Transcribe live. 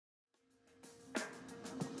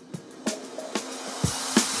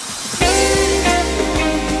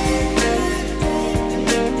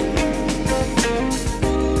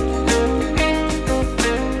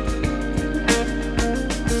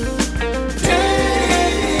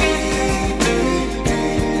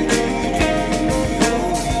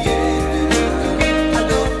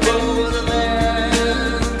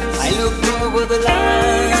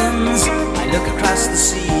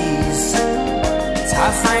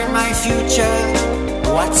find my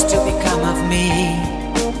future, what's to become of me?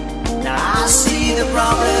 Now I see the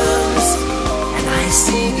problems and I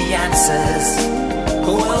see the answers.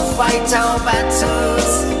 Who will fight our battles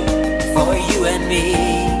for you and me?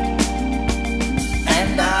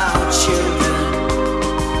 And our children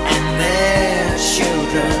and their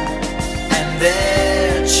children and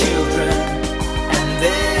their children and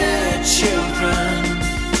their children.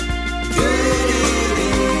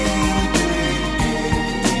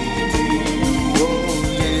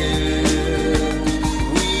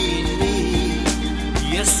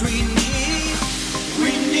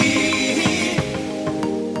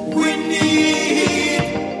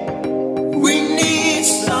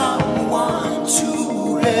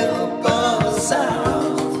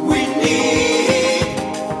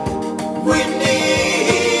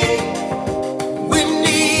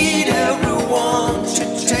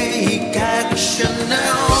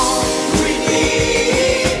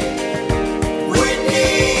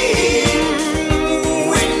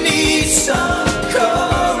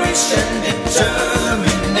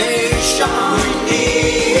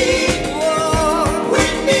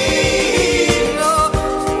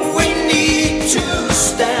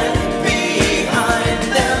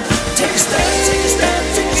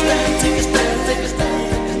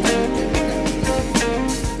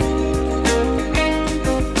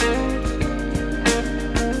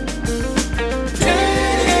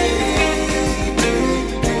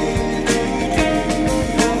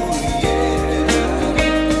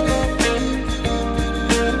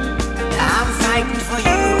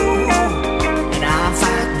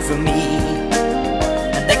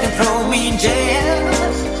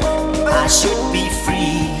 I should be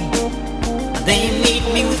free. They meet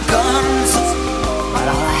me with guns, but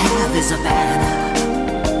all I have is a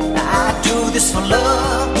banner. I do this for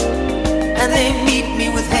love, and they meet me